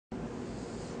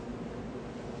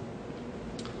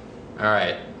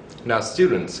Alright. Now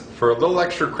students, for a little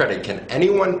extra credit, can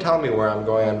anyone tell me where I'm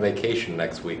going on vacation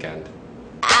next weekend?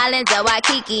 Islands of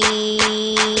Waikiki.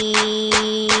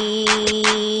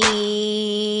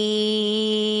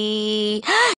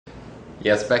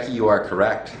 Yes, Becky, you are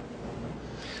correct.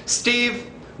 Steve,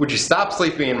 would you stop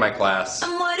sleeping in my class?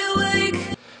 I'm wide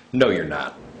awake. No, you're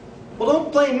not. Well,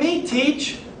 don't blame me,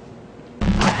 Teach.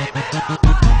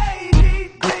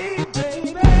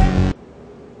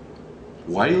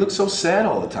 Why do you look so sad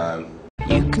all the time?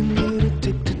 You can get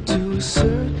addicted to a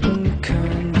certain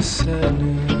kind of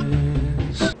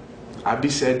sadness. I'd be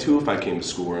sad too if I came to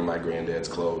school wearing my granddad's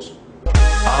clothes.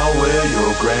 I'll wear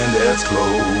your granddad's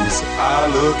clothes. I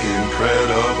look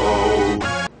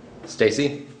incredible.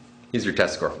 Stacy, here's your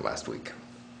test score from last week.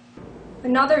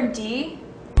 Another D?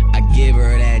 I give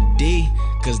her that D,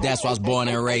 cause that's why I was born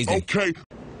and raised in. Okay.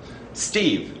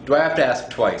 Steve, do I have to ask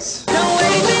twice? Don't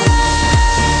wake me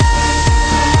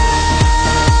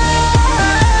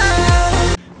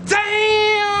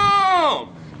Damn!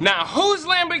 Now whose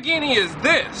Lamborghini is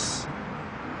this?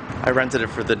 I rented it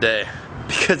for the day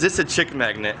because it's a chick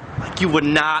magnet like you would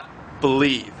not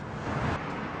believe.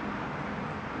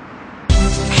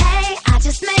 Hey, I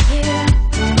just met you,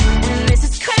 and this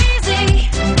is crazy,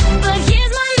 but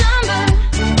here's my number,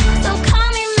 so call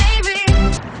me maybe.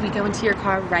 Can we go into your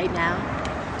car right now?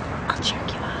 I'll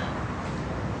jerk you off.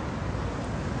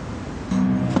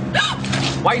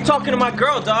 Why you talking to my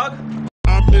girl, dog?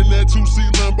 I'm in that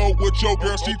 2C Lambo with your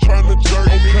girl. She trying to jerk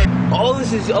me.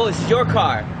 This is your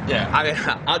car. Yeah. I mean,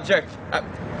 I'll jerk.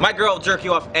 My girl will jerk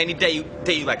you off any day you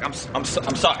like. I'm sorry.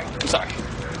 I'm sorry.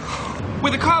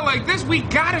 With a car like this, we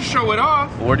gotta show it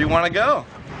off. Where do you want to go?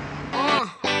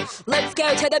 Let's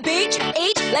go to the beach,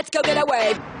 let's go get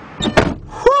away.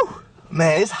 Whew.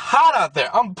 Man, it's hot out there.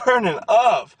 I'm burning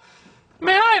up.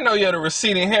 Man, I didn't know you had a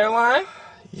receding hairline.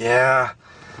 Yeah.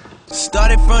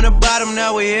 Started from the bottom,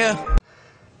 now we're here.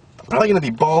 I'm probably gonna be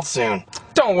bald soon.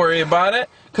 Don't worry about it,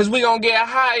 cause we gonna get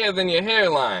higher than your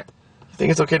hairline. You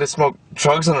think it's okay to smoke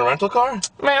drugs in a rental car?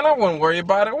 Man, I wouldn't worry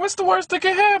about it. What's the worst that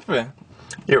could happen?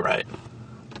 You're right.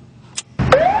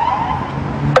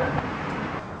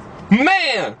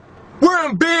 Man, we're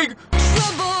in big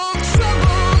Trouble.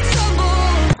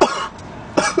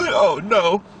 Oh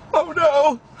no. Oh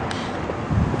no.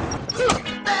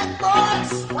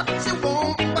 What you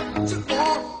want gonna do?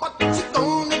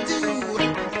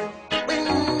 When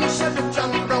Chevy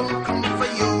John don't come for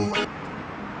you.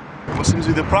 What seems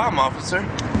to be the problem, officer?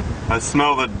 I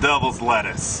smell the devil's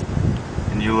lettuce.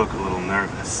 And you look a little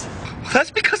nervous.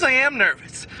 That's because I am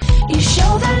nervous. You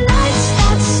show the lights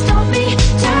that stop me,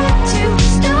 turn to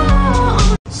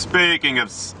stone. Speaking of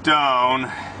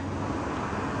stone,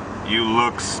 you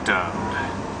look stoned.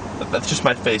 That's just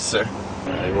my face, sir.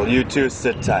 Alright, well you two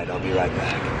sit tight. I'll be right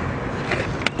back.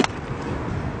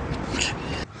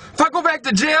 If I go back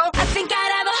to jail, I think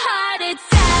I'd have a heart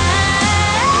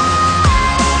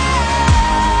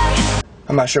attack.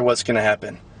 I'm not sure what's gonna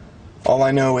happen. All I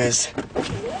know is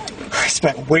I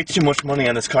spent way too much money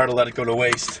on this car to let it go to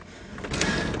waste.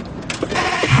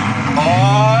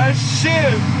 Oh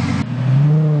shit!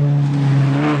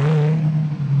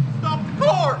 Stop the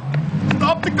car!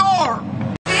 Stop the car!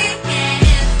 We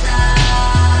can't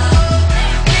stop,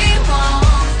 we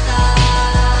won't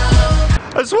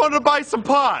stop. I just wanted to buy some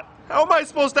pot. How am I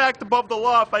supposed to act above the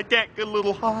law if I can't get a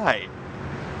little high?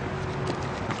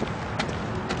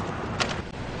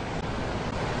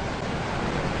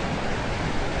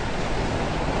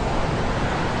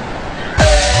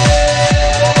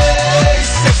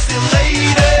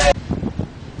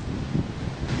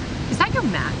 Is that your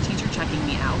math teacher checking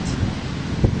me out?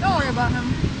 Don't worry about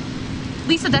him.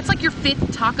 Lisa, that's like your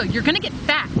 5th taco. You're gonna get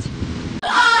fat.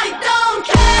 I don't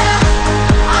care.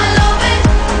 I love it.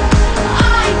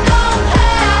 I don't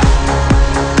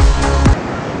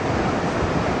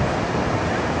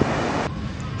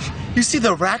care. You see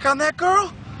the rack on that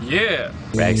girl? yeah.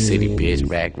 Rack City, bitch.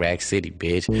 Rack City,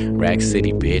 bitch. Rack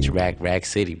City, bitch. Rack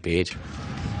City, bitch.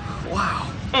 Wow.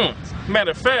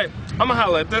 Matter of fact, I'm gonna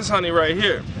holler at this honey right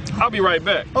here. I'll be right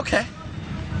back. Okay.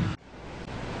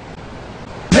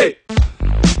 Hey,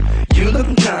 you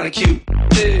looking kinda cute.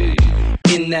 Hey,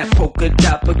 in that polka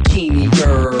dot bikini,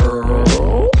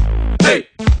 girl. Hey,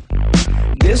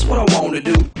 this what I wanna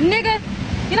do. Nigga,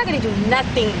 you're not gonna do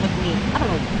nothing with me. I don't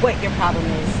know what your problem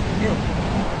is. Ew.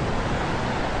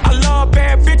 I love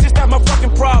bad bitches, that's my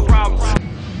fucking problem.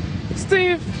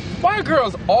 Steve, why are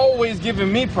girls always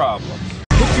giving me problems?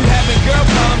 If you having girl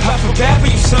problems, I feel bad for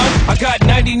you, son. I got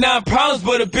 99 problems,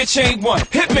 but a bitch ain't one.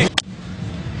 Hit me.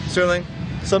 Sterling,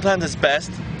 sometimes it's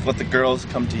best if let the girls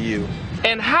come to you.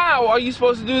 And how are you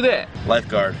supposed to do that?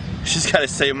 Lifeguard. She's gotta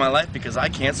save my life because I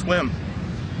can't swim.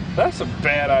 That's a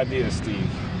bad idea, Steve.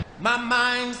 My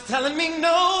mind's telling me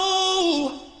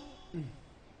no,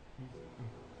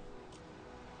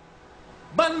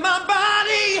 but my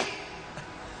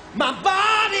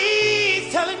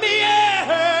body's telling me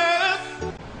yes.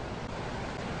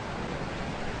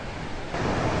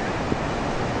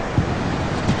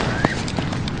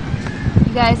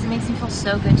 You guys, it makes me feel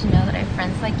so good to know that I have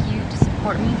friends like you to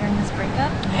support me during this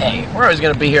breakup. Hey, we're always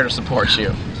gonna be here to support you.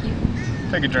 Thank you.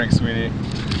 Take a drink, sweetie.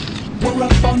 We're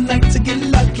up all night to get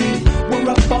lucky. We're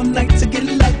up all night to get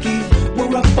lucky.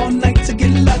 We're up all night to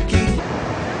get lucky.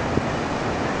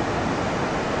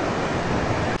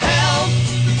 Help!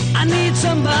 I need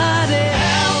somebody.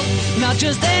 Help! Not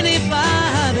just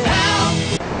anybody. Help!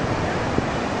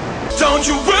 Don't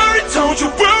you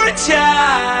worry,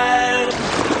 child.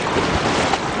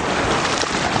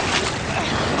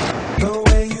 The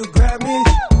way you grab me,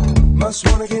 must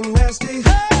wanna get nasty. Go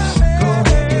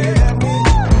ahead, get at me.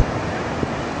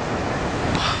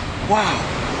 Wow,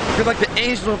 you're like the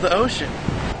angel of the ocean.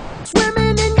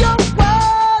 Swimming in your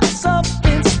world is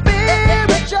something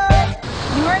spiritual.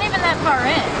 You weren't even that far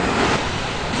in.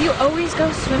 Do you always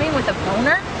go swimming with a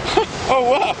boner? Oh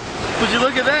wow, would you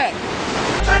look at that?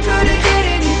 I couldn't get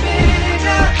any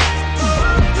bigger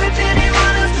with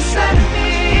anyone else beside of me.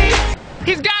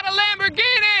 He's got a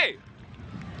Lamborghini!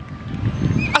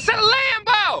 I said a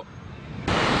Lambo!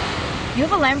 You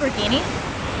have a Lamborghini?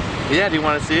 Yeah, do you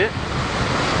want to see it?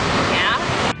 Yeah.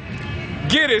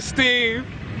 Get it, Steve!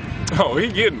 Oh, he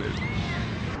getting it.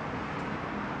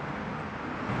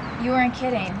 You weren't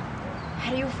kidding.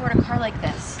 How do you afford a car like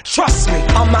this? Trust me,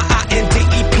 on my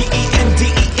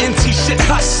INDEPENDENT shit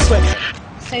hustling.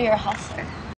 So you're a hustler.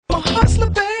 I'm a hustler,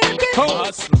 baby.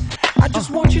 I just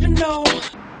want you to know.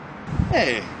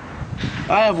 Hey,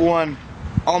 I have one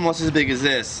almost as big as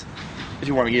this, if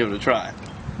you want to give it a try.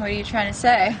 What are you trying to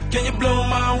say? Can you blow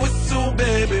my whistle,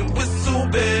 baby? Whistle,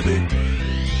 baby.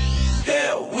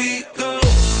 Here we go.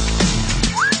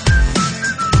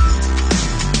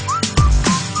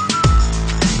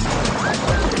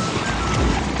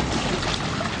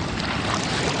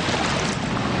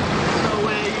 The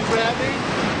way you grab me,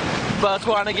 but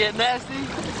wanna get nasty?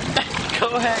 Go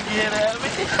ahead, get at me.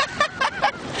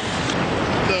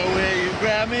 The way you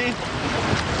grab me.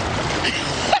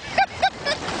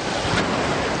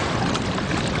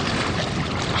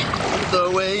 The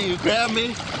way you grab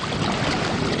me.